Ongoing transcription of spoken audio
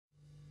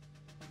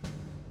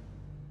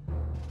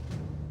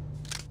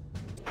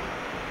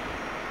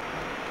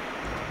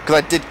Because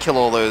I did kill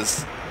all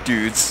those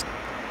dudes.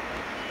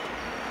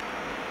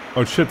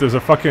 Oh shit, there's a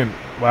fucking...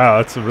 Wow,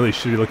 that's a really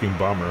shitty looking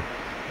bomber.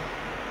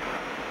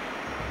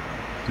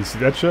 Do you see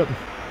that shit?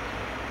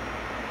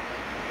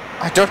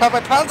 I don't have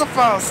my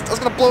Panzerfaust! I was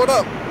gonna blow it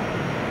up!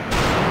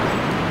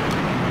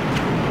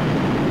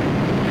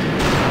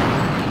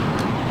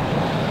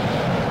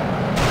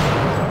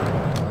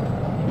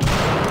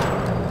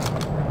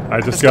 I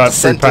just got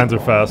 3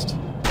 Panzerfaust.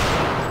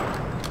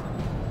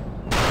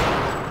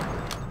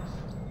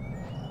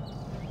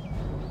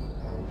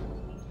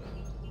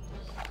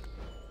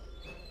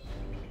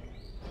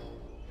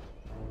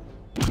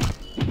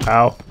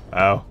 Ow.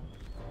 Ow.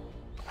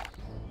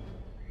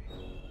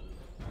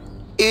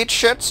 Eat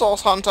shit,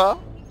 Sauce Hunter!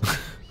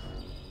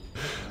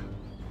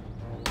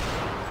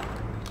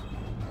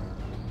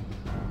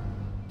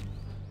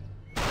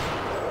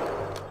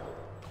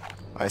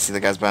 I see the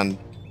guy's been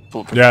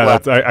bulletproof. Yeah,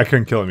 that's, I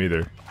couldn't kill him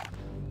either.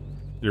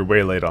 You're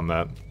way late on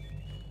that.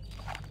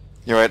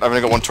 You're right, I've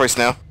only got one choice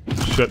now.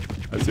 Shit,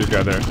 I see a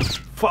guy there.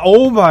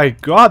 Oh my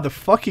god, the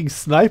fucking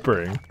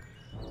snipering.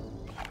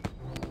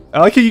 I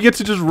like how you get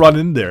to just run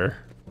in there.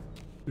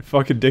 You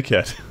fucking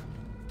dickhead.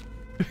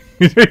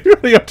 You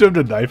really up to him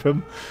to knife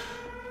him?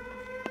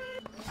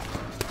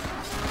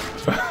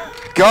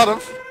 Got him!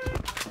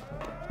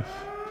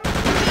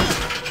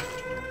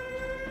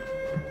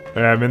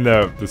 Yeah, I'm in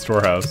the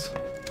storehouse.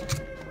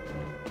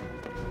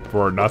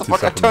 For Nazi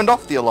I turned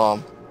off the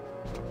alarm.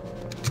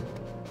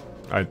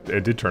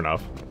 It did turn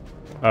off.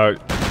 You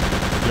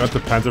want the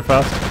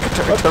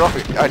Panzerfaust? Turn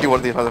off. I do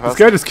want the Panzerfaust. This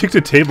guy just kicked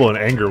a table in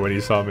anger when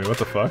he saw me. What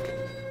the fuck?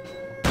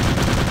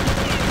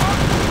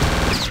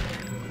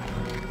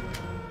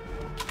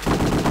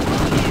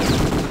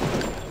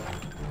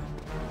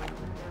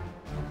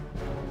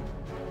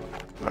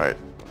 Alright.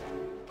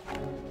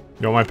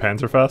 You want my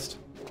Panzerfaust?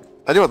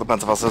 I do want the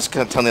Panzerfaust, I was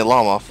gonna turn the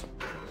alarm off.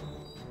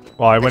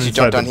 Well, I went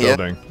inside the here?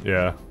 building.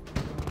 Yeah.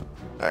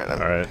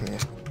 Alright.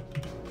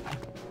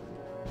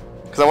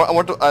 Because I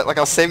want to, like,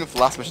 I was saving it for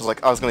last mission,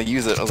 like, I was gonna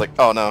use it, I was like,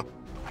 oh no.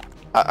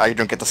 I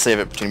don't get to save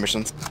it between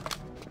missions.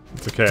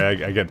 It's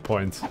okay, I get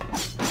points.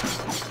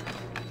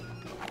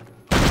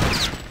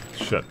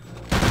 Shit.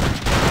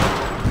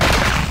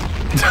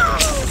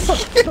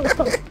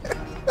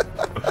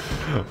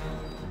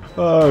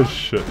 Oh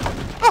shit.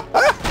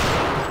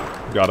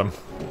 Got him.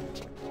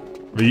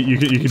 But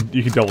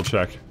you can double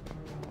check.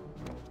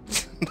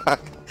 I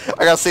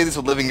gotta save these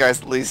with living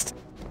guys at least.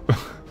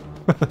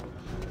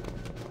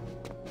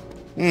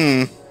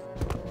 Hmm.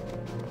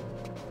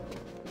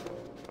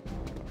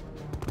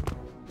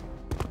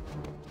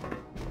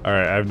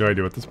 Alright, I have no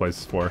idea what this place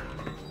is for.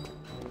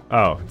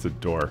 Oh, it's a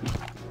door.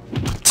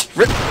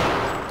 Rip.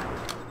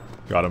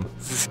 Got him.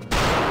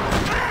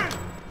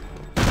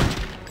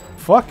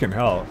 Fucking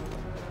hell.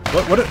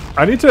 What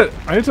I need to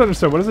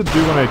understand, what does it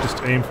do when I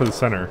just aim for the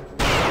center?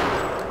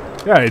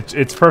 Yeah,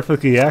 it's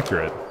perfectly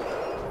accurate.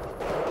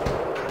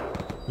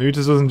 Maybe it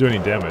just doesn't do any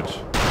damage.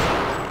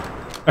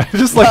 I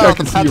just like I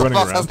can see you running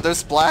around. Has no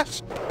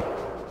splash.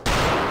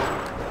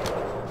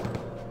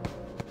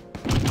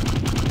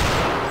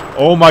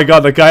 Oh my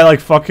god, the guy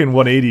like fucking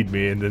 180'd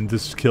me and then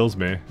just kills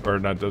me. Or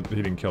not, he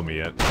didn't kill me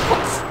yet.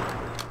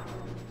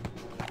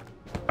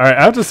 Alright,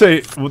 I have to say,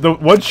 the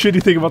one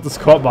shitty thing about this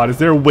co-op mod is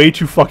they're way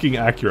too fucking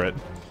accurate.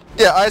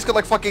 Yeah, I just got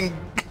like fucking...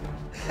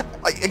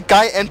 Like, a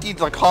guy emptied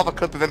like half a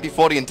clip of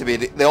MP40 into me,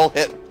 they all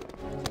hit.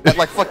 At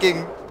like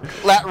fucking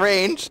lat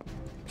range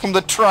from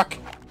the truck.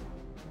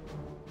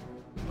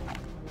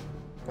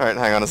 Alright,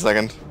 hang on a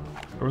second.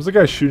 There was a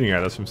guy shooting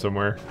at us from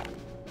somewhere.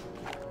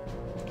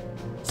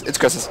 It's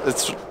because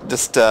it's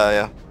just,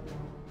 yeah.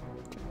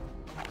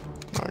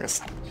 I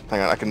guess,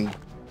 hang on, I can...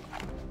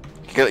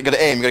 You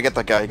gotta aim, you gotta get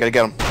that guy, you gotta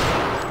get him.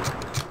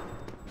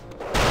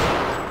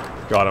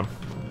 Got him.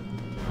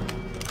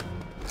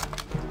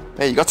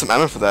 Hey, you got some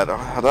ammo for that,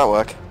 how'd that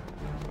work?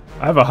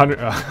 I have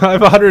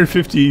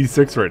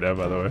 156 right now,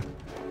 by the way.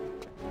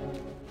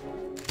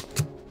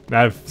 And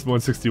I have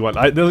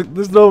 161.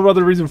 There's no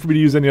other reason for me to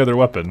use any other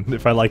weapon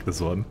if I like this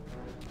one.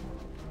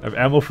 I have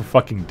ammo for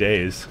fucking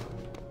days.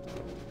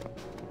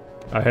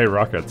 Hey,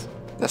 rockets.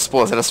 I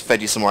suppose I just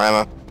fed you some more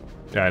ammo.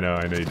 Yeah, I know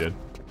you did.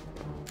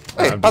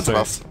 Hey,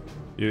 Panzerfaust.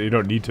 You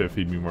don't need to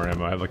feed me more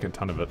ammo, I have like a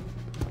ton of it.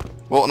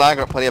 Well, now I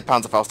got plenty of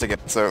Panzerfaust to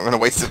get, so I'm gonna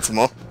waste it some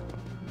more.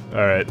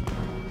 Alright.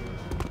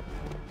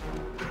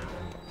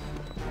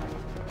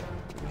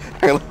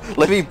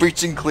 Let me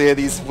breach and clear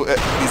these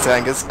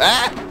hangars.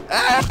 Ah!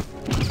 Ah!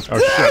 Oh,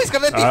 shit. He's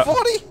got an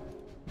MP40!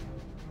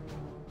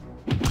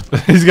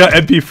 He's got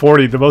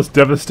MP40, the most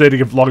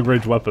devastating of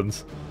long-range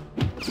weapons.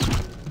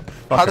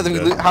 How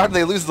did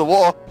they lose the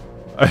war?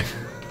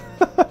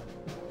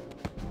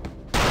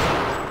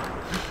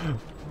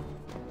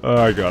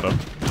 Oh, I got him.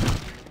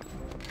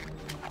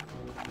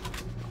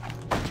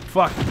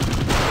 Fuck.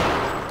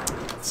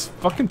 This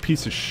fucking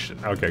piece of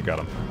shit. Okay, got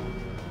him.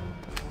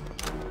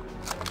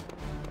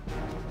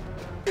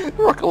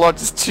 Rocket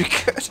launch is too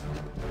good.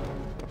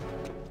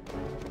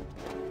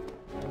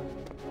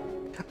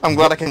 I'm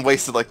glad I can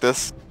waste it like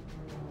this.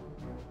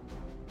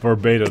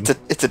 Verbatim.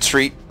 It's a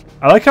treat.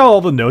 I like how all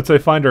the notes I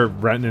find are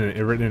written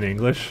in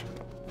English,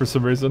 for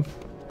some reason.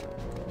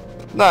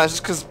 No, it's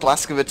just because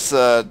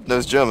Blazkowicz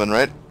knows German,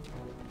 right?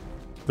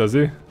 Does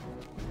he?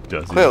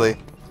 Does he? Clearly.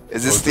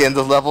 Is this the end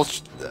of the level?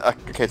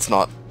 Okay, it's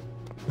not.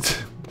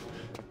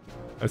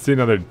 I see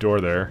another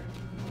door there.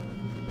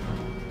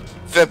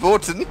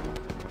 Verboten?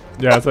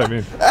 Yeah, that's what I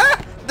mean.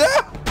 Ah! No!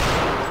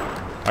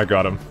 I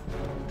got him.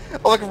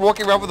 I'm like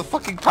walking around with a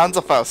fucking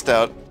Panzerfaust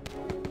out.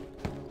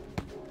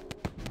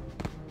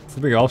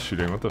 Something else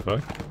shooting, what the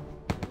fuck?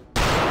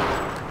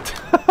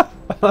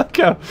 I like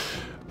how...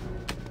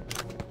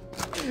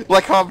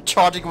 Like how I'm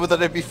charging with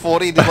an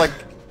MP40 and he's like...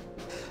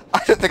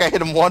 I don't think I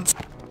hit him once.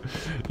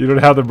 You don't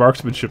have the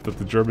marksmanship that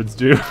the Germans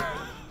do.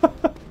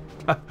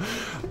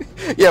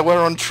 Yeah,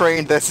 we're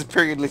untrained, they're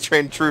superiorly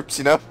trained troops,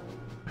 you know?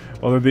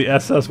 Well, they're the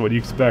SS, what do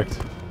you expect?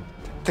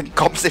 They can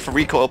compensate for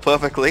recoil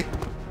perfectly.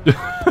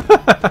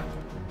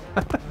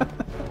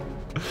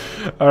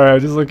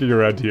 Alright, just looking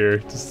around here,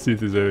 just to see if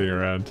there's anything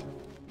around.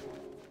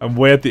 I'm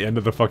way at the end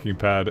of the fucking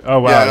pad. Oh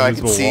wow, Yeah, no,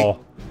 invisible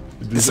wall.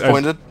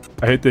 Disappointed?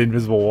 I hate the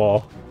invisible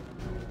wall.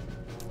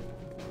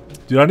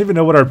 Dude, I don't even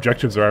know what our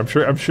objectives are. I'm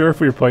sure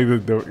if we were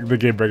playing the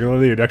game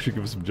regularly, it'd actually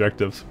give us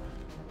objectives.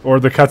 Or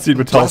the cutscene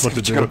would tell us what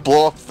to do. You're gonna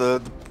blow up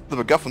the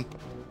MacGuffin.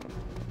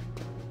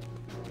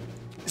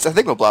 I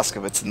think we're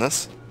Blazkowicz in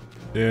this.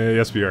 Yeah,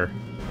 yes we are.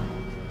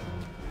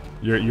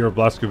 You're a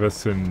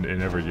Blazkowicz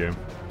in every game.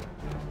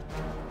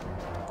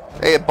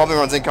 Hey, a bombing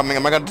run's incoming.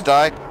 Am I going to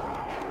die?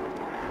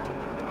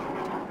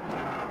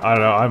 I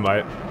don't know, I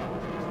might.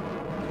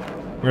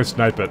 I'm gonna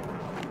snipe it.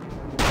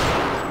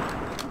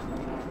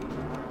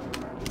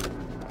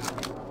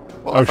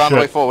 Well, I found a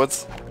way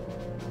forwards.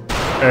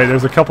 Hey,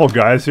 there's a couple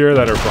guys here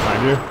that are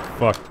behind you.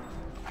 Fuck.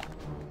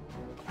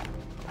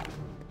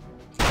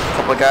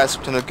 Couple of guys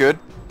to no good.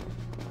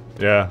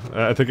 Yeah,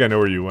 I think I know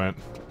where you went.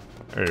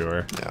 There you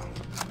are. Yeah.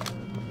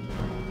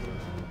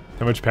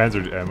 How much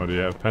Panzer ammo do you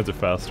have?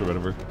 Panzerfaust or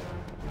whatever.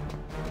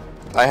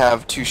 I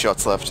have 2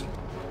 shots left.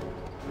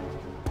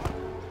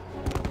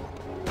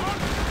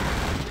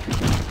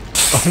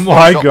 Oh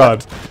my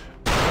god.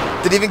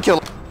 Didn't even kill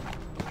him.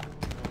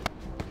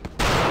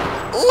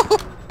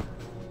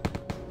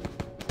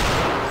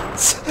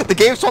 The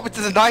game taught me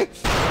to the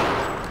knife.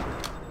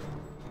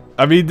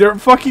 I mean, they're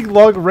fucking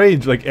long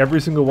range, like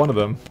every single one of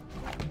them.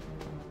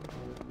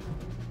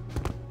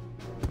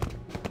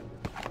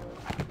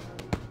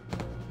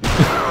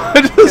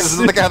 This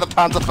isn't the guy with the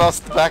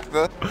Panzerfaust at the back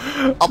there.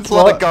 I'll pull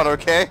out a gun,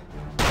 okay?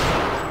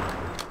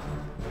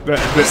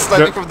 He's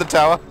sniping from the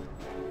tower.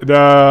 No,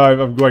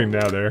 I'm going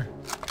now there.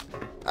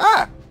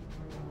 Ah!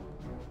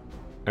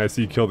 I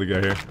see you killed the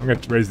guy here. I'm gonna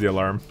raise the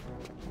alarm.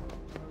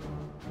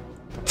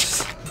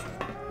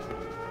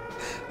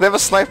 They have a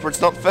sniper,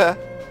 it's not fair.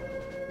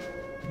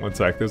 One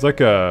sec, there's like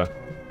a...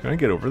 Can I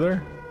get over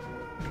there?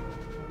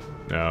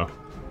 No.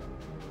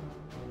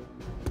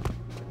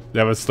 They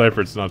have a sniper,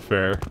 it's not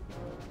fair.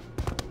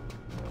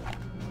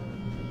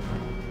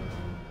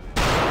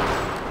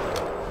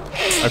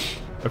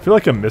 I feel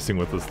like I'm missing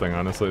with this thing,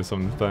 honestly,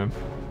 sometime.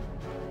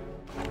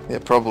 Yeah,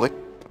 probably.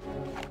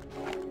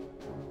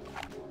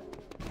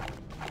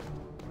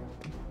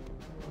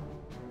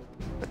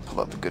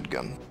 Pull out the good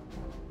gun.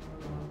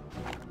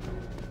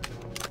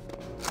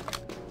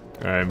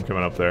 Alright, I'm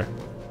coming up there.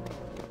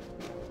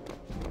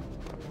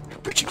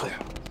 Breaching clear.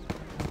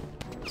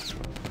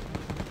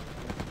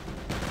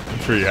 I'm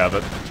sure you have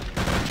it.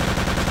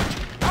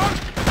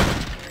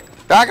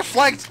 Ah, I got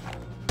flanked!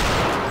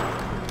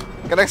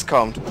 Got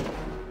XCOM'd.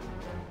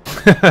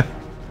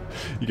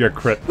 You got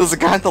crit. There's a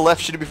guy on the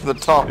left shooting me from the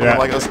top, and Yeah. I'm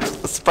like, I was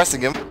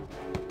suppressing him.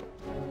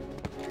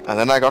 And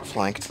then I got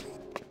flanked.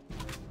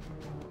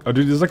 Oh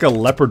dude, there's like a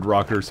leopard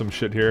rocket or some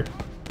shit here.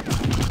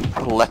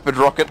 A leopard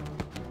rocket.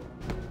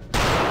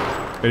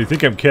 And you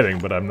think I'm kidding,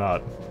 but I'm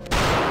not.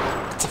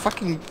 It's a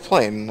fucking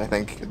plane, I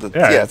think.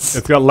 Yeah,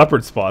 it's got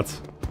leopard spots.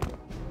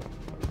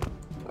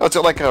 Oh, it's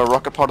got like a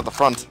rocket pod at the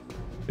front.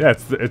 Yeah,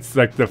 it's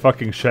like the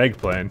fucking shag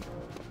plane.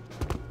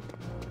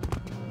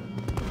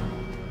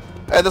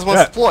 Hey, this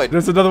one's deployed.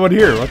 There's another one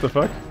here, what the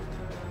fuck?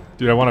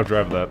 Dude, I want to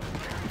drive that.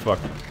 Fuck.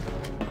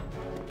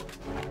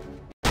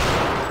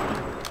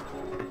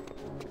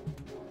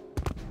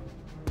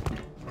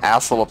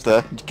 Asshole up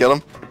there. Did you kill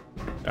him?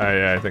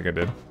 Yeah, I think I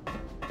did.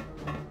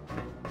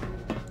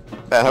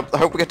 Man, I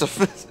hope we get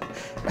to...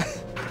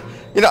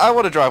 You know, I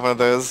want to drive one of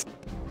those.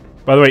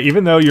 By the way,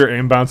 even though your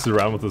aim bounces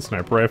around with a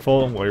sniper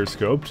rifle while you're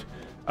scoped,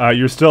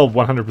 you're still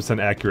 100%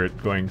 accurate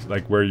going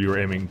like where you were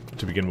aiming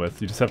to begin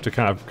with. You just have to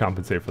kind of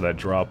compensate for that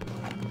drop.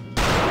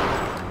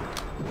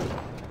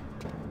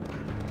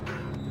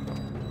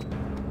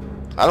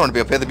 I don't want to be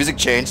up here. The music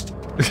changed.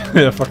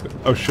 Yeah, fuck that.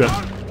 Oh shit.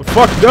 Oh,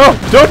 fuck, no!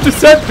 Don't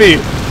descent me!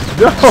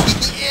 No!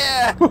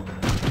 Yeah!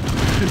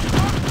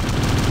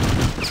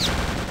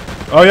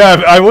 Oh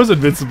yeah, I was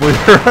invincible,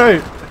 you're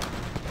right.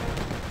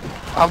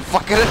 I'm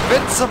fucking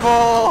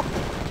invincible!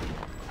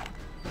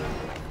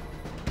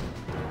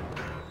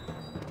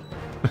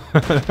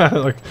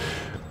 Like...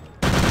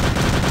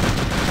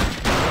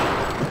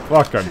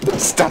 Fuck, I'm...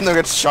 Stand there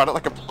and get shot at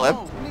like a pleb.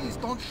 Oh, please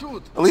don't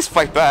shoot. At least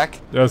fight back.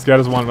 Yeah, this guy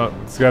doesn't want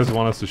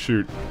us to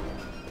shoot.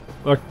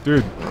 Look,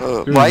 dude. Dude,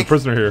 there's a Mike?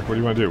 prisoner here. What do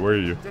you want to do? Where are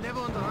you? The lever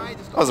on the right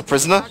is I was a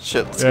prisoner?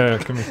 Shit. Yeah,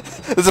 come here.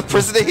 There's a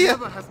prisoner here?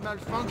 The lever has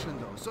malfunctioned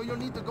though, so you'll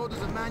need to go to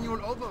the manual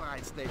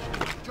override station,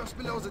 just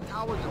below the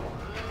tower door.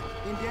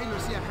 In there you'll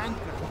see a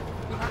handcrank.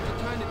 You'll have to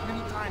turn it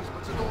many times,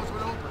 but the doors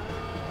will open.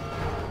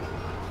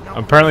 Now,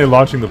 I'm apparently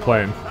launching the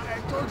plane. I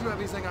told you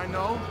everything I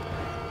know.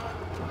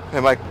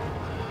 Hey, Mike.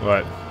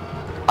 What?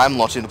 I'm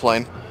launching the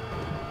plane.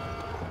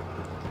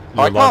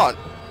 You're I launch-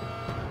 can't.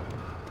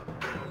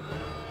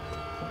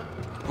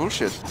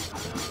 Bullshit.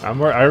 I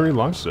already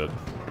launched it. I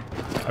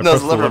No, there's pressed a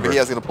the lever over here.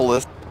 I was gonna pull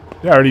this.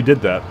 Yeah, I already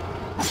did that.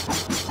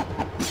 It's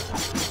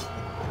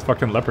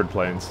fucking Leopard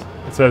planes.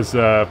 It says,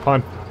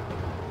 upon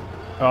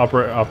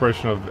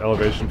operation of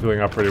elevation,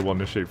 fueling operator will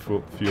initiate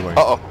fueling.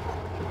 Uh-oh.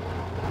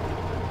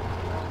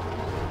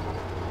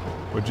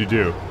 What'd you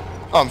do?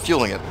 Oh, I'm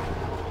fueling it.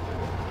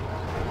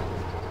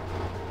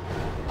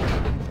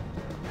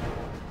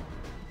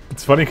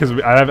 It's funny because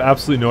I have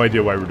absolutely no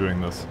idea why we're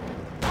doing this.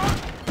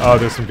 Oh,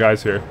 there's some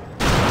guys here.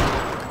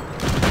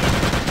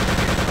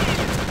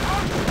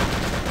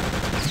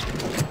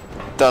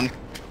 Done.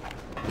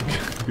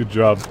 Good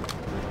job.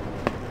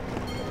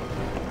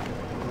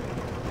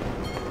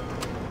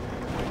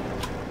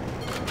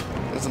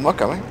 There's a muck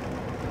coming.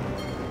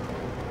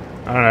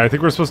 I don't know, I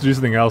think we're supposed to do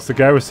something else. The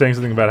guy was saying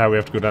something about how we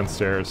have to go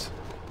downstairs.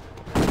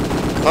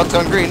 Oh, it's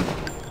on green.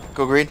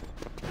 Go green.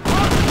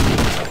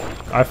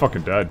 I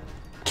fucking died.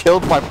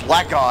 Killed by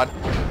Blackguard.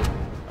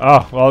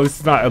 Oh, well, this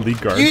is not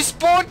Elite Guard. You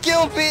spawn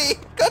killed me!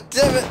 God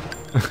damn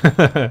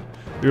it!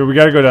 Dude, we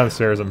gotta go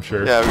downstairs, I'm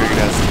sure. Yeah, we're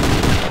gonna.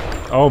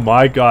 Oh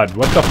my god,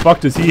 what the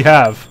fuck does he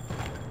have?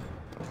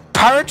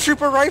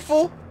 Paratrooper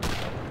rifle?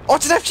 Oh,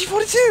 it's an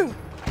FG-42!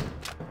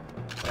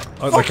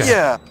 Oh, Fuck like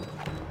yeah!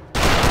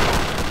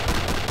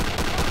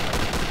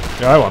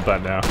 Yeah, I want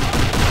that now.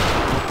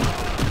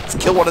 Let's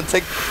kill one and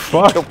take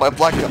Fuck. killed by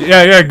Blackguard.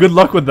 Yeah, good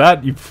luck with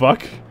that, you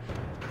fuck.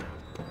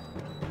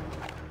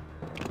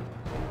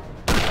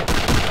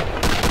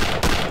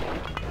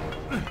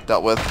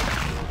 Dealt with.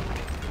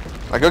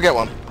 Alright, go get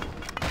one.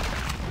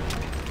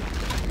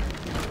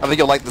 I think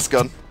you'll like this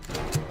gun.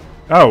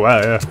 Oh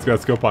wow, yeah, it's got a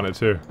scope on it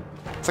too.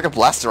 It's like a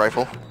blaster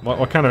rifle.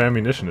 What kind of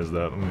ammunition is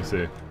that? Let me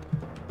see.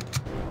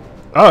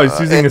 Oh, he's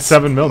using a it's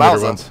 7mm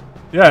Mauser. ones.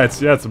 Yeah,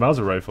 it's a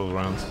Mauser rifle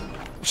rounds.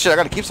 Shit, I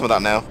gotta keep some of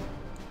that now.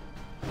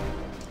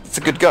 It's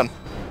a good gun.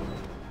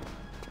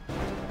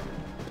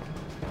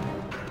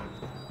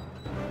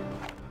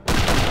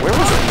 Where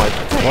was it, Mike?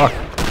 Fuck.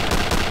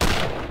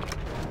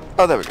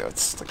 Oh, there we go.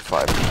 It's like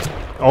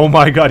 5. Oh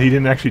my god, he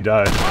didn't actually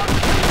die.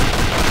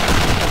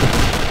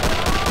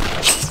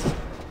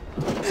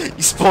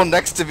 You spawned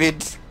next to me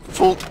and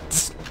full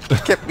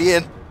kept me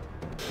in.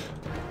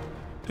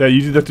 Yeah,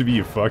 you did that to me,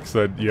 you fuck,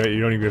 so you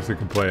don't even have to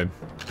complain.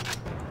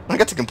 I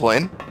get to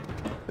complain.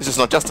 It's just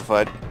not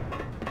justified.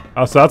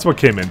 Oh, so that's what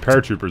came in.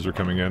 Paratroopers are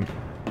coming in.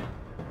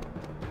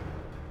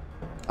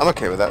 I'm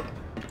okay with that.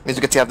 Means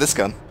we get to have this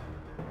gun.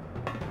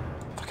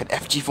 Fucking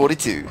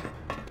FG-42.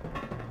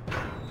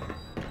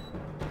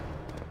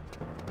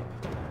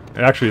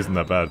 It actually isn't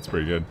that bad, it's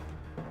pretty good.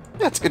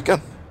 Yeah, it's a good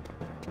gun.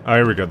 Oh,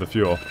 here we go, the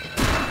fuel. What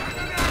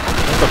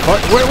the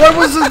fuck? Wait, what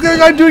was this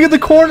guy doing in the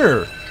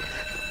corner?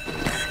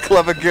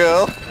 Clever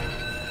girl.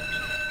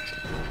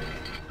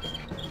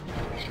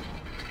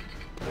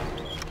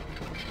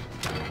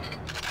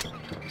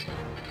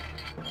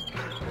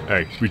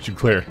 Hey, reach and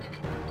clear.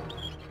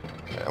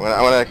 I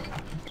wanna.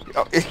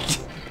 Oh,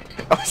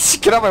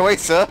 get out of my way,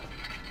 sir.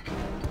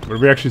 What are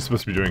we actually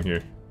supposed to be doing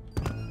here?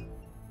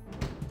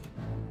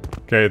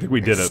 Okay, I think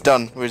we did It's it.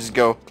 done. We just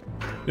go.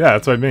 Yeah,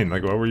 that's what I mean.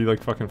 Like, why were you,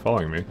 like, fucking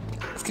following me?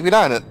 Let's keep an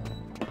eye on it.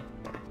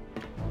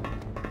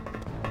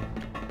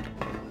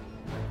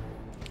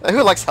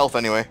 Who likes health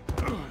anyway?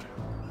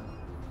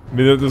 I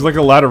mean, there's like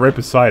a ladder right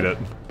beside it.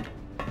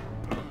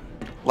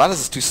 Ladders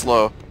is too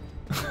slow.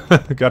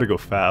 Gotta go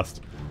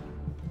fast.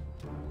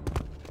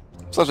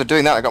 So after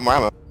doing that, I got more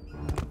ammo.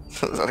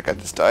 That guy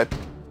just died.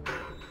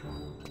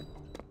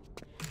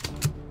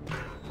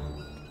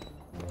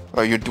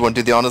 Oh, you want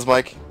to do the honors,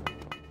 Mike?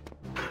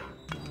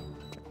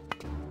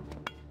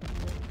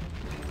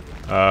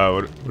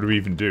 What do we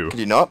even do? Can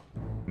you not?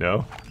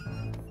 No?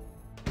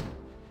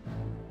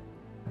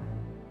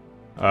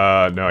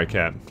 No, I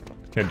can't.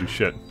 Can't do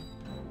shit.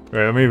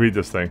 Wait, let me read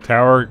this thing.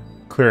 Tower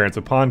clearance.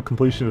 Upon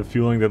completion of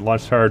fueling, the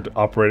launch tower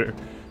operator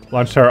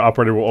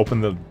will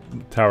open the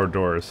tower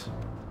doors.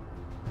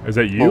 Is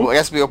that you? Well, I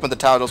guess we opened the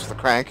tower doors with a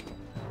crank.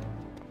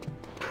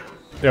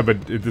 Yeah,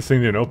 but this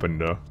thing didn't open,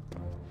 though.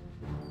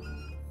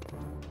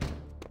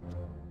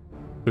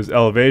 There's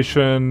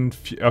elevation.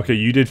 Okay,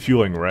 you did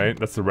fueling, right?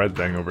 That's the red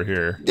thing over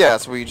here. Yeah,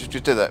 that's where you just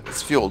did that.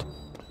 It's fueled.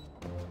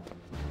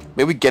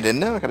 Maybe we get in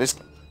now? I want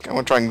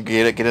to try and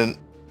get in.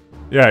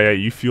 Yeah,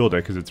 you fueled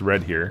it because it's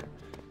red here.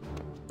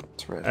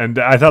 It's red. And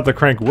I thought the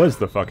crank was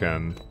the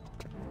fucking...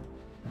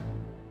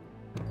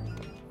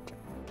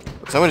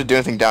 So I'm going to do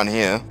anything down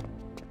here.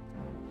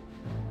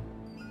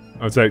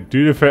 I was like,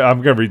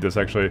 I'm gonna read this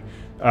actually.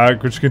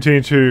 Which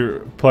continue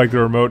to plug the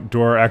remote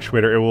door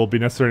actuator. It will be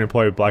necessary to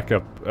employ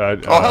backup. Oh,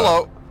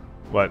 hello.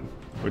 What?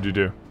 What'd you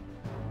do?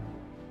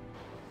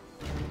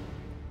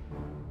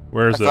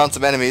 Where is it? I found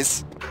some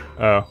enemies.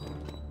 Oh.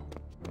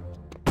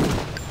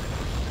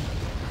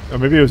 Oh,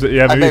 maybe it was.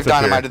 Yeah, maybe I may it's have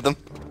up here. dynamited them.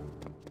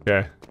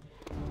 Okay.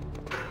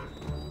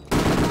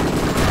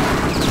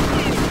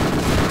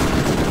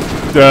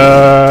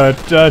 Da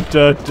da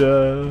da da.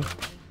 Oh,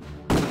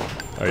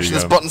 Push you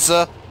this go. button,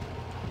 sir.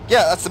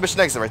 Yeah, that's the mission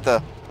exit right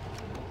there.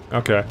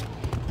 Okay.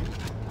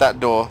 That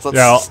door. So let's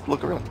Yeah, just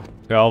look around.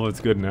 Yeah, all of it's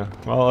good now.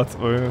 Well, let's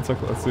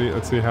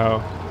see how.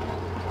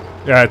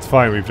 Yeah, it's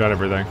fine. We've done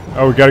everything.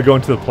 Oh, we gotta go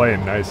into the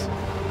plane. Nice.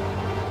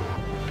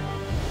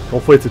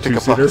 Hopefully, it's a Pick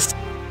up two-seater. us.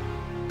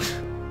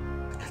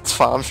 It's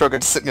fine. I'm sure I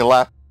get to sit in your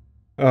lap.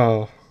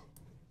 Oh.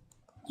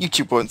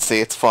 YouTube won't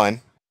see. It's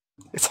fine.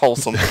 It's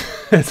wholesome.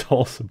 It's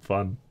wholesome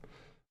fun.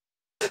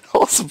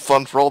 Wholesome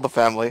fun for all the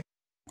family,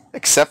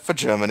 except for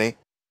Germany.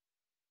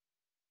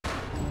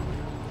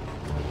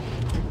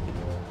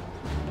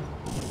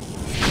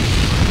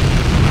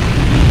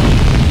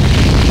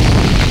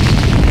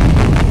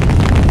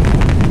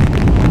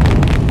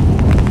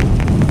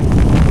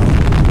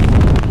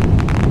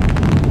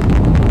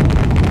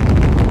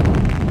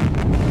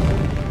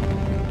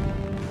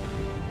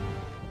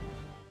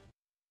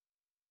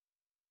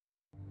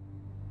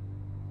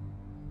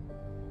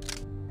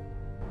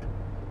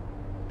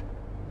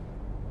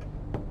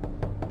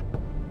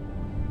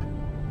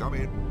 Come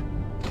in.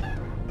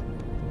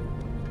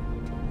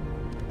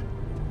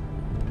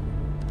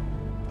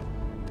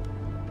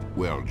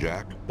 Well,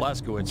 Jack?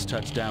 Blaskowitz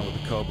touched down with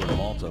the Cobra in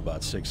Malta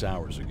about 6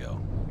 hours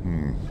ago.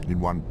 In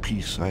one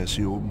piece, I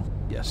assume?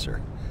 Yes,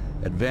 sir.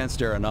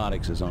 Advanced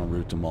Aeronautics is en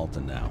route to Malta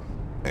now.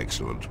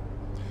 Excellent.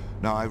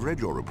 Now, I've read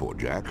your report,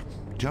 Jack.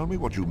 Tell me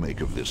what you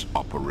make of this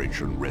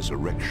Operation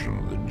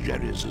Resurrection that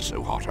Jerry's is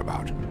so hot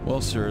about.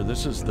 Well, sir,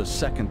 this is the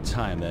second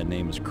time that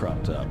name has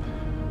cropped up.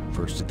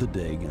 First at the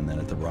dig, and then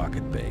at the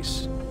rocket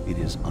base. It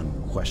is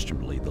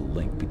unquestionably the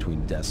link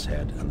between Death's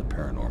Head and the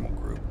paranormal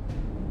group.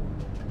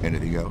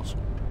 Anything else?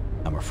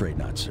 I'm afraid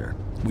not, sir.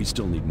 We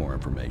still need more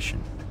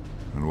information.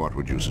 And what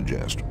would you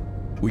suggest?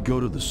 We go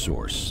to the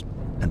source,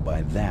 and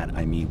by that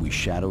I mean we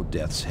shadow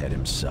Death's Head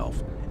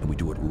himself, and we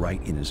do it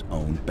right in his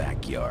own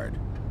backyard.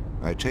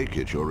 I take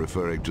it you're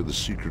referring to the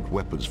secret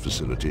weapons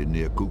facility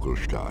near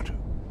Kugelstadt.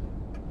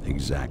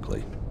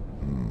 Exactly.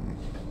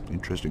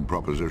 Interesting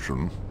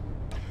proposition.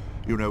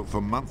 You know,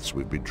 for months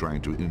we've been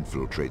trying to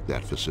infiltrate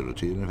that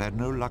facility and have had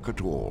no luck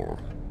at all.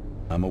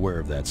 I'm aware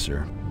of that,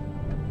 sir.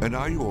 And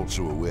are you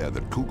also aware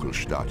that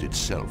Kugelstadt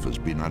itself has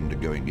been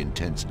undergoing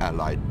intense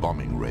Allied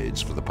bombing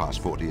raids for the past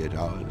 48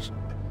 hours?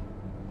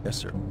 Yes,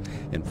 sir.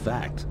 In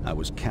fact, I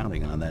was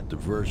counting on that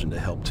diversion to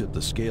help tip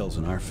the scales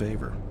in our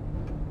favor.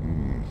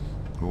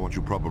 Well, what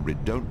you probably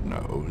don't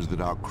know is that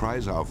our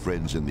Kreisau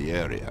friends in the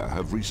area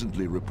have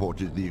recently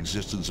reported the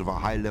existence of a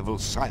high-level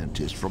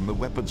scientist from the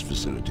weapons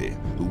facility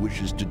who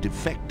wishes to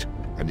defect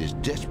and is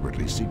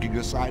desperately seeking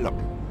asylum.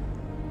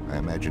 I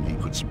imagine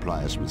he could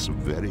supply us with some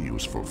very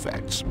useful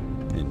facts.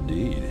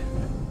 Indeed.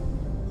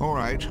 All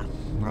right.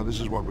 Now this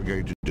is what we're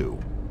going to do.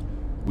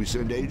 We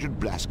send Agent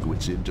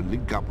Blaskowitz in to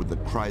link up with the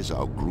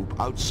Kreisau group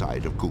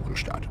outside of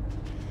Kugelstadt.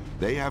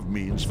 They have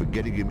means for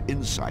getting him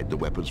inside the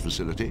weapons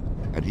facility,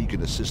 and he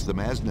can assist them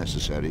as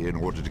necessary in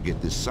order to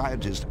get this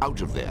scientist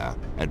out of there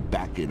and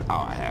back in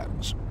our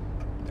hands.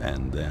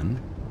 And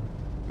then?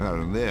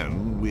 And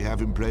then we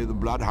have him play the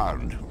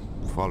bloodhound,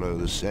 follow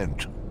the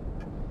scent.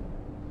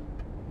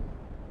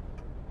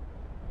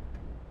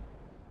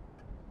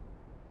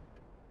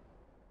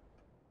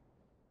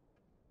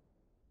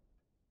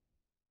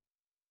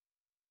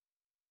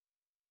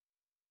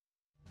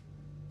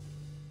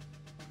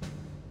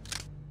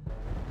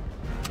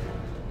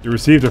 You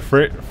received a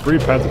free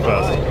Panzer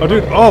Pass. Oh,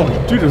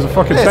 dude, there's a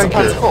fucking Hey, it's a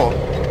tank here. Panzer IV.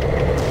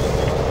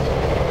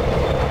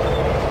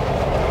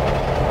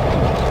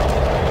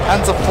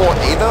 Panzer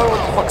IV though? What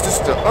the fuck's this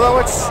do? Oh no,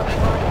 it's...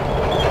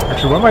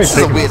 Actually, what am I This is a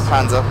taking? weird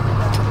Panzer.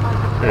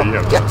 Here, you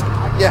have Yeah,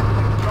 yeah.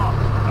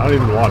 I don't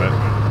even want it.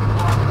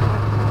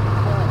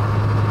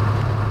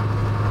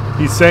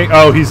 He's saying,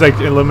 oh, he's like,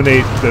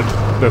 eliminate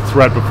the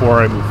threat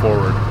before I move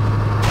forward.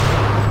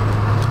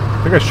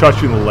 I think I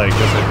shot you in the leg.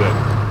 Yes, I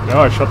did.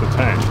 No, I shot the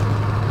tank.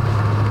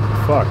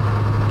 Fuck.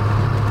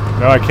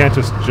 No, I can't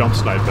just jump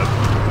snipe it.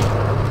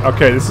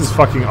 Okay, this is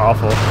fucking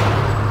awful.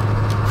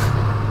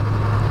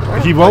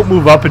 He won't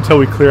move up until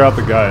we clear out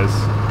the guys.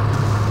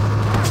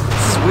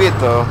 This is weird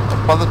though.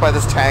 I'm bothered by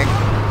this tank.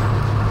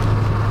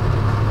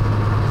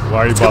 Why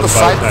are you It's got bothered the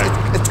by the side,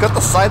 tank? it's got the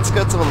side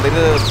skirts of a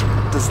later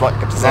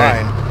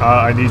design.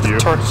 I need you.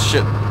 Turret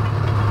shit.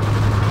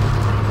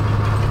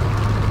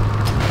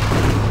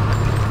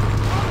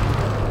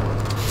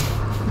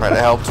 Right, it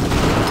helped.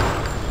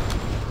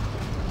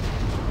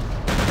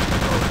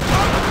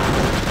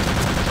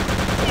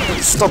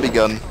 Stubby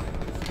gun.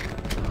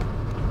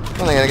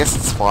 I guess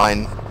it's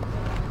fine.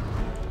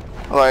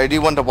 Although I do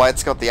wonder why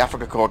it's got the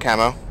Africa Corps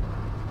camo.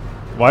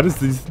 Why do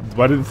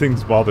the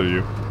things bother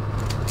you?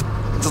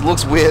 just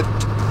looks weird. I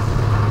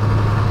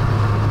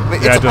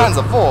mean, Yeah, it's a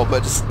Panzer IV,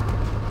 but just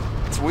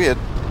it's weird.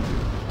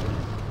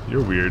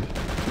 You're weird.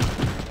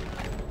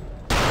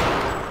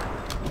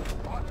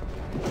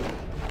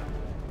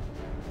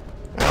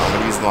 I'm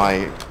gonna use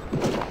my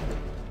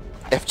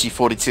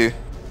FG-42.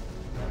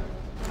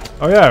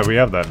 Oh yeah, we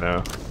have that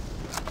now.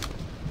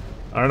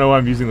 I don't know why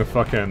I'm using the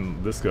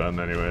fucking this gun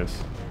anyways.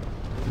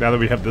 Now that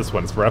we have this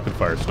one, it's rapid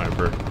fire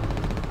sniper.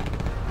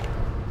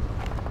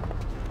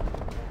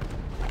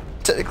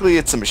 Technically,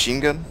 it's a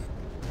machine gun.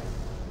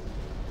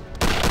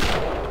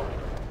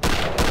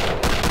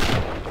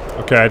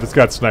 Okay, I just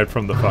got sniped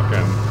from the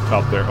fucking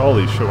top there.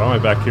 Holy shit, why am I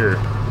back here?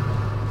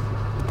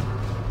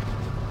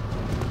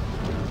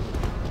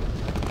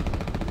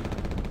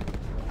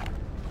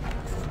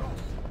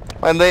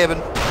 And they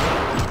haven't.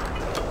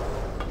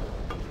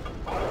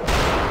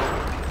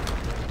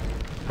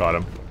 Got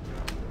him.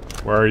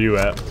 Where are you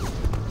at?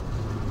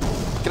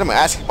 Get him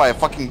ass kicked by a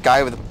fucking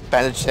guy with a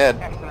bandaged head.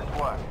 Excellent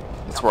work.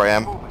 That's where I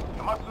am.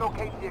 You must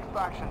locate the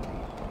extraction team.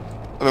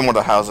 I'm in one of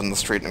the houses in the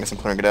street and I guess I'm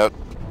clearing it out.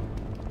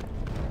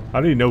 How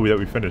do you know that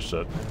we finished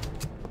it?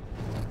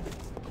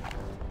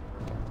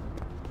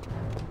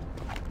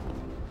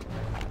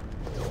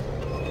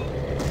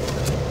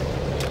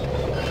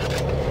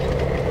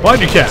 What?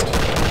 You can't!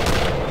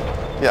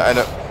 Yeah, I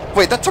know.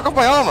 Wait, that took off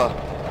my armor!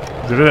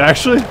 Did it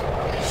actually?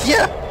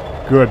 Yeah!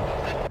 Good.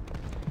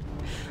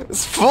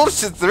 It's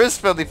bullshit, there is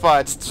friendly fire,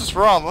 it's just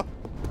for armor.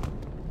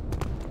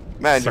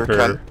 Man, you're a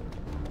cunt.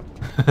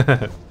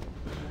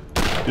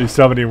 Do you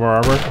still have any more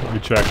armor? Let me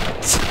check.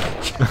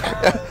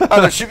 I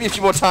don't know, shoot me a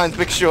few more times,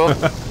 make sure. Our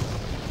team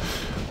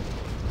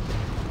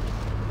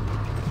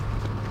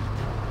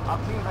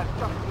has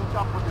just linked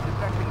up with the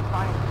detecting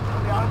scientists,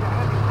 and they are under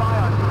heavy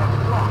fire on the next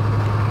block.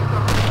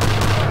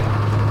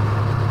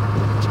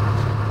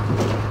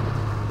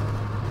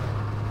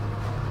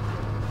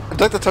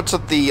 I'd like to touch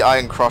that the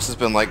Iron Cross has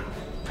been, like,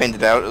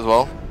 painted out as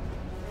well.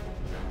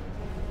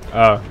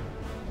 I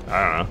don't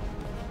know.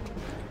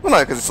 Well, no,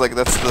 because it's like,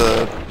 that's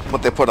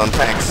what they put on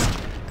tanks.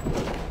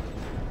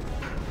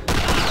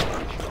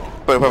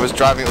 But if I was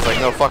driving, it was like,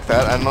 no, fuck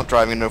that. I'm not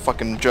driving no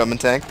fucking German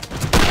tank.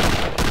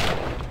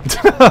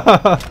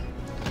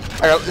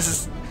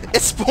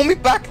 It spawned me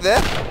back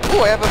there.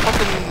 Oh, I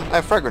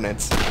have frag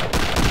grenades.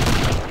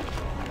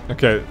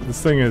 Okay, this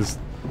thing is...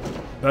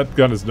 That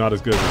gun is not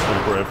as good as a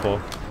sniper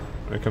rifle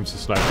when it comes to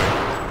sniping.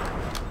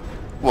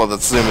 Well, the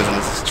zoom isn't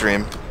as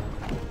extreme.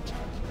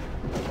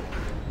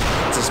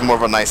 It's just more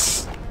of a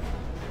nice...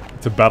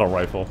 It's a battle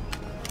rifle.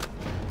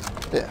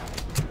 Yeah.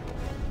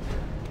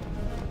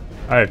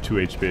 I have 2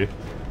 HP.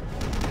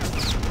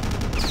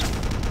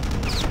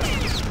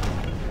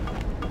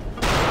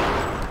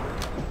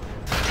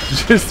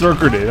 Just throw a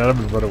grenade at him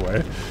and run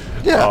away.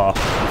 Yeah.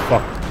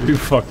 Oh, you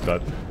fucked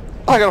that.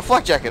 Oh, I got a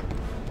flak jacket.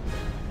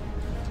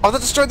 Oh,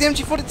 that destroyed the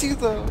MG-42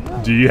 though.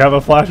 No. Do you have a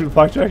flak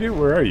jacket?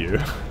 Where are you?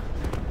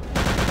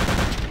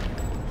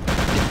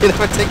 You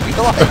never take me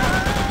alive.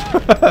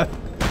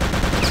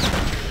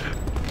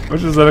 What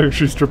does that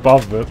actually strip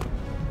off of it?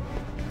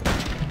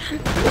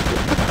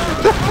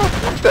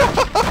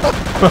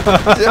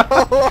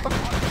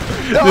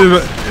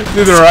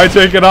 Either I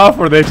take it off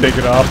or they take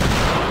it off.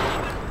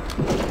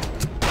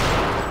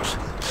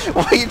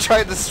 Why are you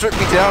trying to strip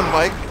me down,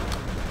 Mike?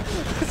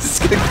 This is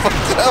getting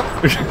fucked up.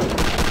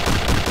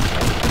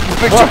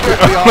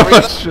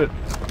 Oh shit.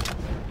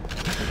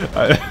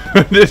 I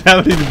didn't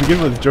have any to begin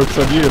with. Joke's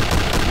on you.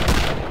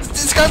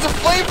 This guy's a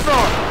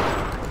flamethrower!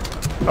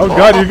 Oh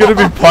god, you're gonna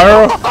be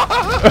pyro?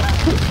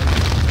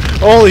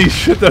 Holy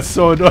shit, that's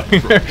so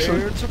annoying actually.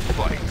 Prepare to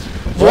fight.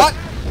 What?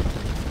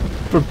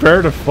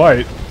 Prepare to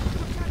fight?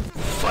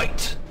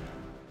 Fight.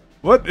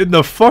 What in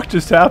the fuck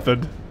just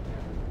happened?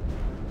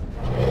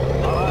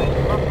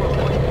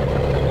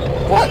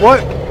 What?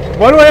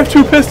 Why do I have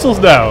 2 pistols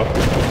now?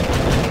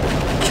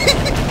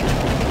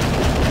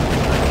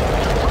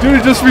 Dude,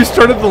 it just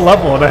restarted the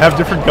level and I have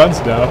different guns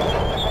now.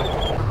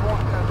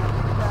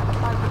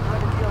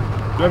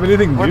 Do I have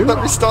anything Why new? did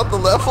that restart the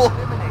level?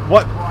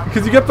 What?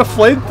 Because you got the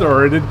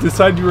flamethrower and it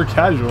decided you were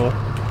casual.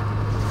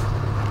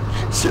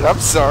 Shit, I'm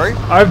sorry.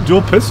 I have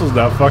dual pistols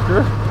now,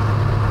 fucker.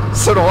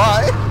 So do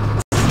I.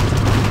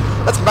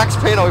 That's max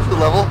pain away from the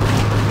level.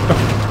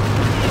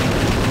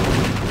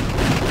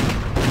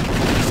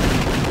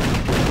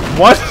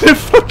 Why did it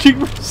fucking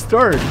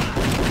restart?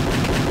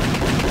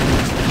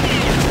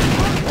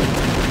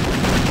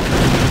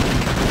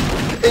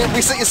 It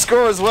reset your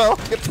score as well.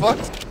 Get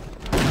fucked.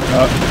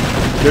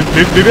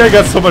 Maybe I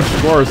got so much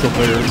score or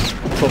something, or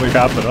something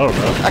happened, I don't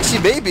know.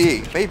 Actually,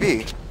 maybe.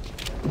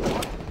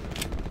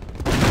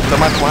 That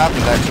might be what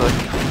happened, actually.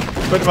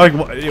 But like,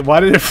 why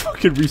did it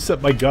fucking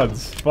reset my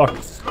guns? Fuck.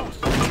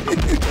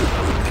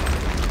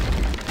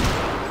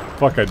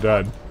 Fuck, I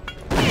died.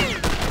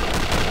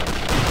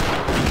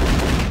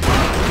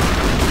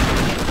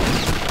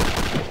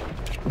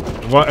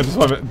 What, I just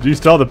want to, do you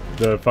still have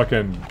the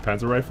fucking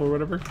Panzer rifle or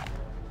whatever?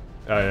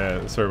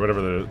 Yeah, sorry,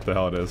 whatever the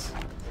hell it is.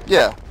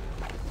 Yeah.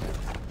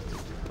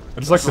 I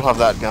just like Still have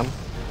that gun.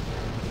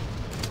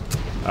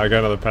 I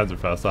got another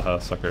Panzerfaust, haha,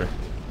 sucker.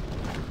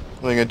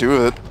 What are you gonna do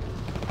with it?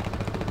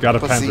 Got a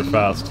Pussy. Panzer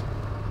fast.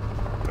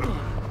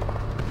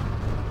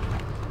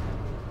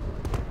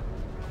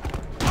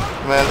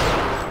 Man,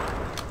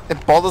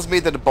 it bothers me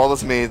that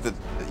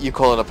you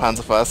call it a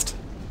Panzerfaust.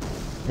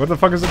 What the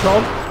fuck is it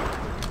called?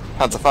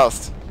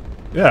 Panzerfaust.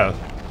 Yeah.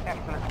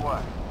 Excellent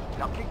work.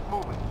 Now keep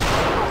moving.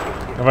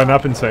 Have I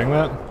not been saying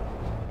that?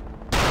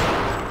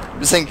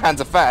 You're saying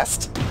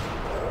Panzerfast?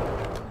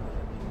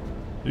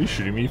 Are you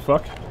shooting me,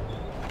 fuck?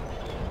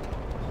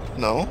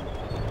 No.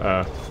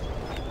 That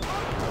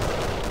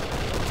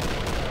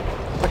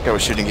guy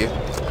was shooting you.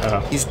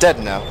 He's dead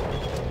now.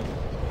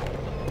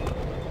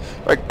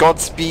 Right,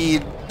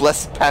 Godspeed,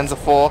 blessed Panzer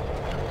IV.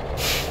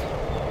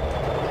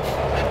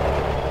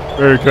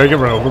 Wait, can I get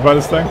run over by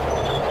this thing?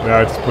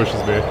 No, it just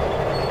pushes me.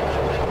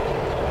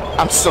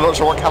 I'm still not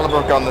sure what caliber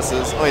of gun this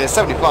is. I mean, it's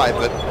 75,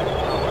 but...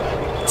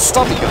 It's a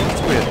stubby gun,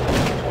 it's weird.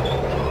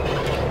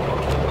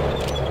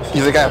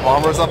 You think I have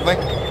armor or something?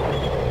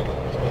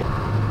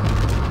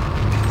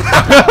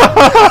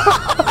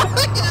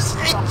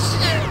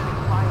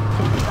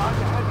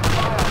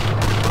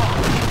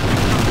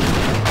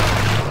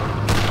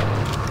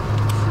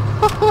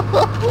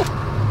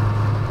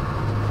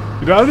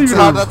 You know, I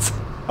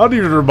don't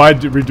even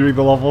remind you redoing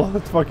the level.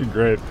 That's fucking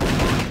great.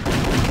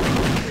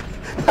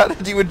 How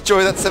did you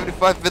enjoy that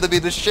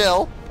 75mm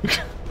shell? Did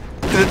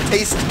it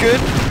taste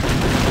good?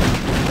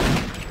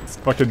 It's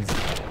fucking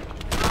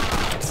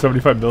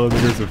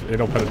 75mm of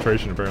anal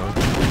penetration, apparently.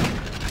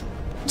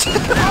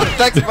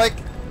 Thanks, Mike.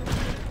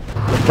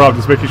 No problem,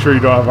 just making sure you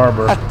don't have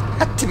armor.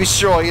 Had to be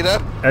sure, you know?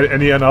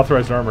 Any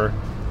unauthorized armor.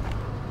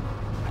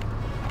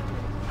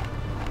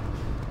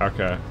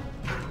 Okay.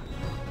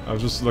 I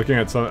was just looking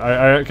at some.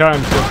 I kind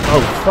of.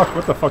 Oh fuck!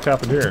 What the fuck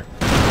happened here?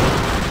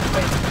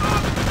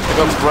 I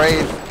got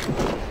brave.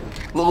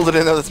 Little did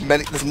I know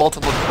there's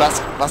multiple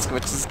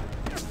Blaskowiczes.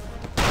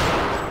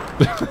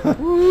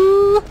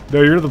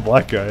 No, you're the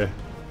black guy.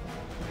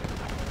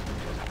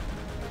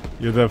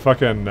 You're the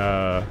fucking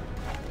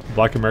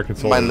black American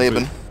soldier. Mein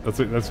Leben.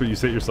 That's what you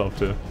set yourself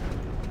to.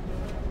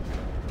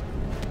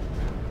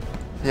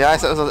 Yeah, I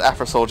said it was an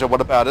Afro soldier.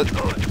 What about it?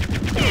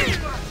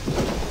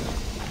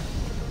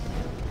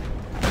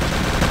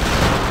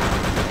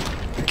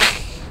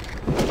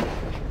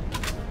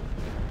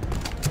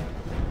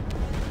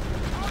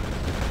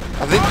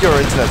 I think your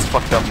internet's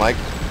fucked up, Mike.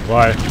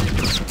 Why?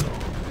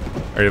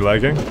 Are you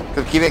lagging?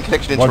 Because keeping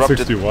connection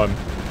interrupted. 161.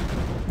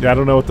 Yeah, I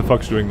don't know what the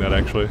fuck's doing that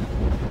actually.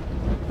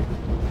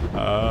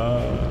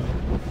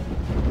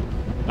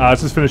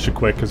 Let's just finish it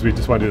quick because we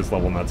just want to do this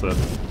level and that's it.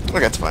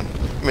 Okay, it's fine.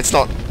 I mean, it's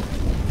not.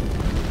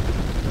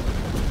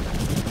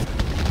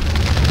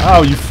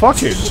 Oh, you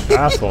fucking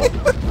asshole!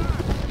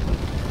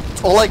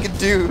 It's all I can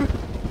do.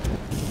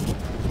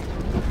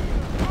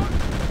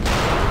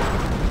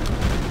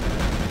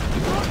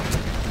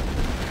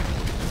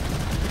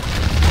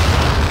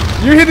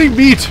 You're hitting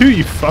me too,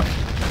 you fuck!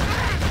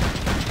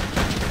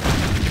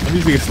 I'm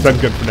using a stun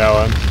gun from now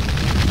on.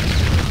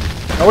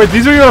 Oh wait,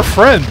 these are your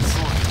friends!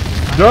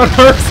 They're on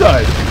our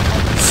side!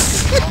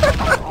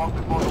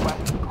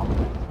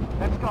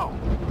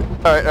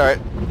 Alright.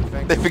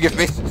 They forgive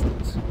me.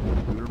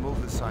 We'll move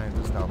the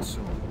scientist out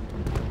soon.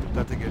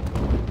 Got to get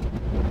going.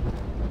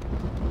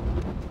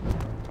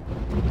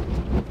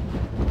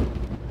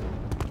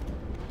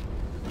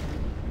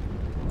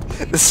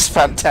 This is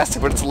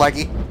fantastic, but it's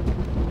laggy.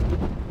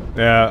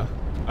 Yeah,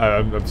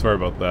 I'm sorry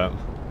about that.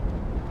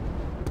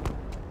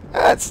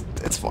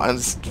 It's fine.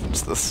 It's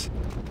this.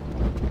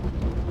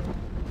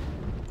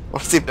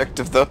 What's the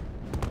objective, though?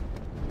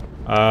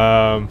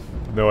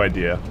 No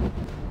idea.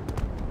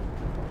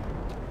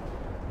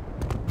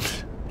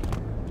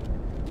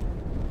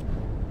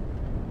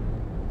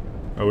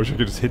 I wish I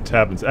could just hit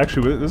tab and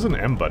actually, there's an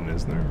M button,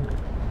 isn't there?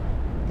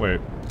 Wait,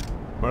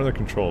 what are the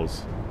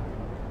controls?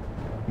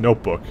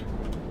 Notebook.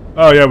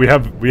 Oh yeah, we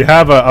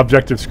have a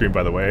objective screen,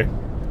 by the way.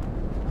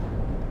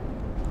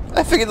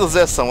 I figured it was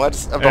there somewhere.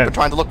 I've been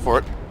trying to look for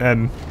it.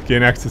 And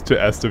gain access to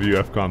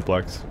SWF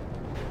complex.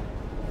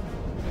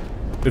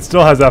 It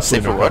still has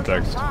absolutely no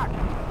context. They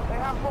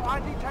have more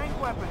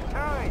anti-tank weapons.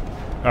 Hurry!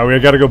 Oh, we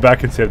gotta go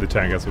back and save the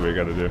tank. That's what we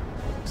gotta do.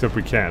 Except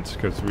we can't,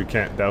 because we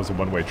can't. That was a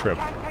one-way trip.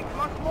 Can't take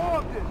much more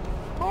of this.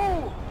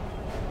 Move!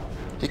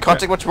 You can't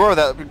take much more of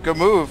that. Go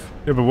move.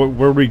 Yeah, but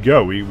where we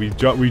go? We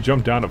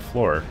jump down a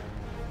floor.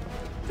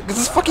 Because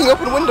this fucking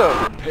open window.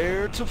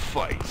 Prepare to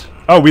fight.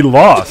 Oh, we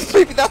lost.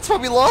 Maybe that's why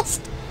we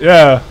lost.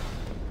 Yeah.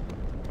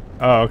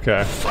 Oh,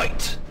 okay.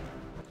 Fight.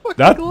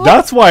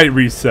 That's why it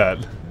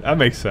reset. That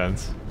makes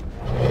sense.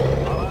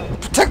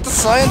 Protect the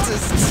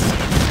scientists.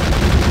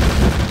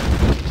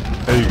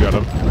 There you got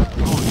him.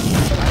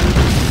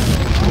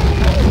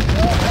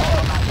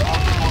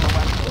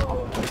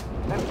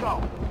 Let's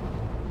go.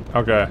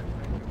 Okay.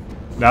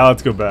 Now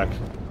let's go back.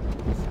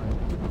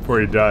 Before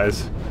he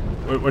dies.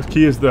 What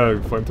key is the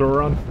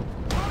flamethrower on?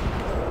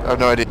 I have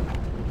no idea.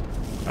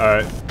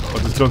 Alright. Well,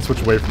 just don't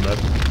switch away from that.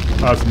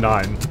 Oh, it's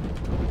 9.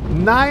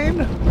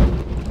 9?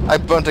 I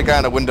burnt a guy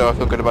in a window. I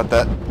feel good about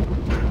that.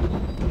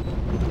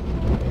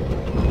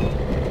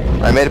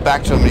 I made it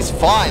back to him and he's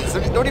fine. So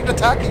he's not even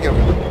attacking him.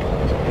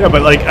 Yeah,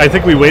 but like, I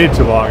think we waited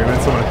too long and then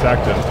someone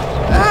attacked him.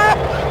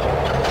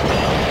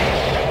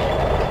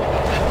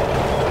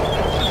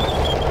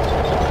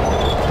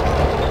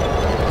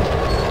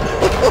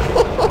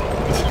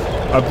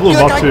 I blew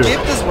him up too.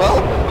 Gibbed as well?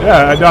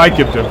 Yeah, no, I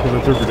gibbed him because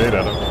I threw a grenade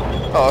at him.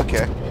 Oh,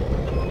 okay.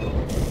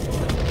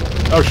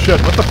 Oh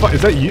shit, what the fuck?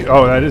 Is that you?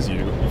 Oh, that is you.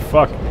 You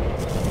fuck.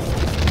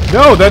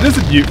 No, that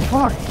isn't you.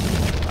 Fuck.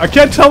 I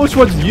can't tell which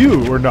one's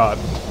you or not.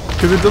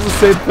 Because it does the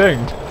same thing.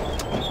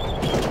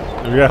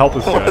 We gotta help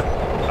this guy.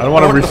 I don't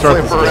want to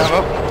restart this guy.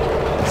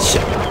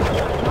 Shit.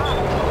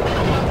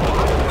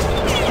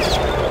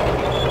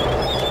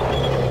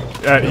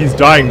 Yeah, he's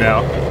dying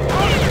now.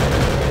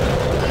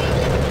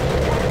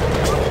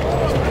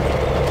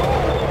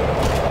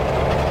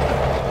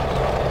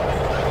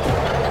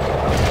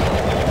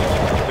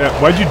 Yeah,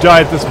 why'd you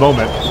die at this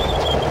moment?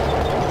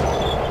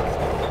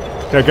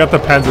 Okay, I got the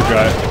Panzer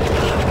guy.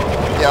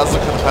 Yeah, I was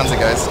looking at the Panzer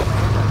guys.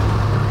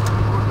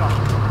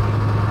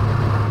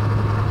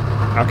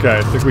 Okay,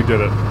 I think we did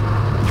it.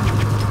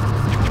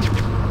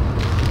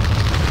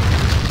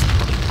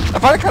 I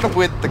find it kind of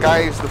weird the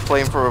guy who's the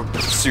flamethrower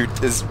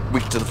suit is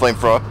weak to the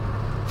flamethrower.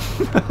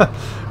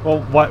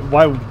 Well,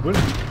 why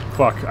wouldn't...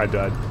 Fuck, I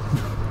died.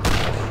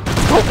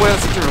 The whole point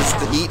is to resist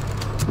the heat.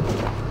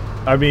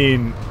 I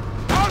mean...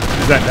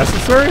 Is that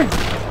necessary?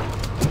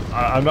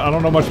 I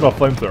don't know much about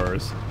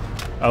flamethrowers.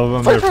 Other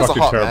than they're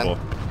fucking terrible.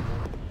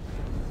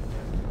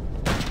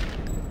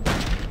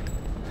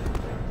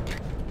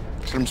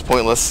 Seems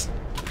pointless.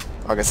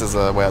 I guess there's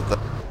a way out there.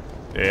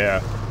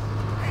 Yeah.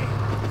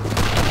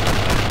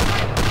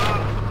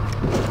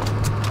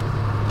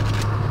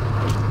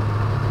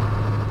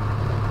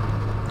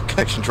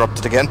 Connection dropped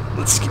it again.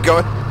 Let's keep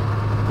going.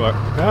 But,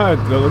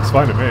 that looks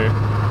fine to me.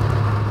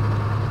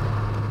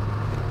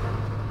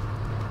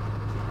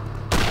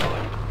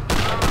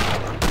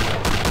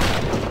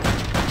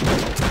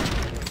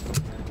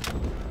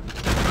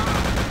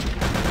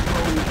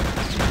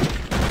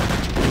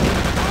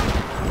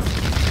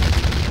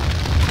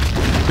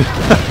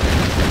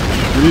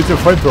 We need to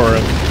flamethrower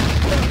it.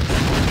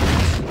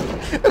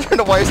 I don't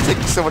know why he's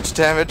taking so much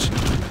damage.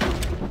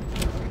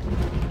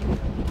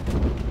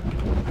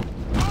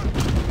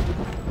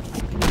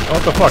 Oh,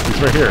 what the fuck?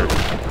 He's right here.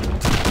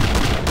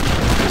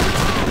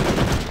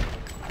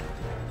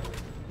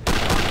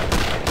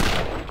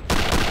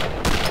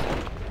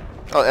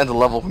 Oh, end of the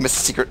level. We missed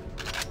a secret.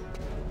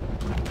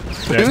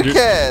 Yeah, Who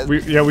cares?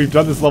 We've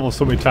done this level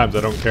so many times,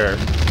 I don't care.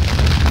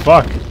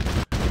 Fuck.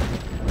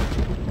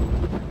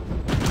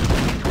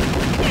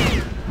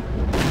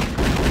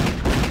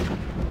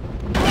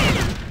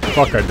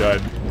 Fuck, I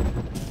died.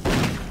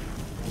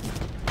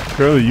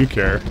 Clearly you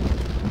care.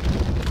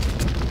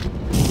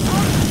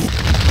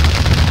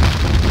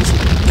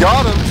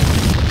 Got him!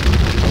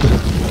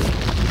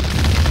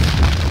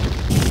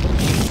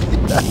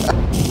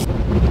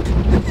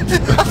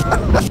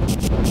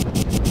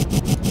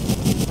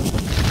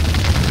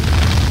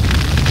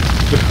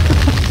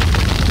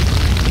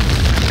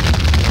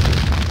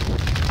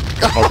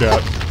 Okay.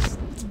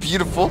 It's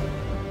beautiful.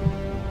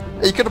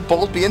 You could have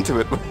bowled me into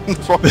it.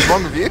 What's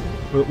wrong with you?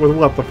 With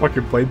what, the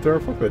fucking flamethrower?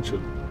 Fuck that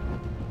shit.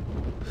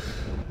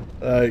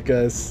 Alright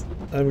guys,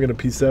 I'm gonna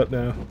peace out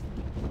now.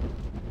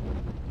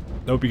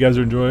 I hope you guys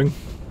are enjoying.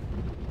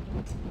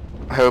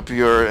 I hope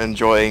you're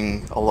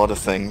enjoying a lot of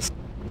things.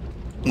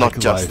 Not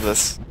Like just life.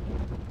 this.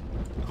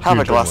 Have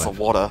a Enjoy glass life. of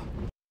water.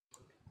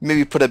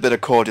 Maybe put a bit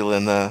of cordial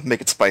in there, make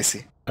it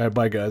spicy. Alright,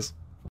 bye guys.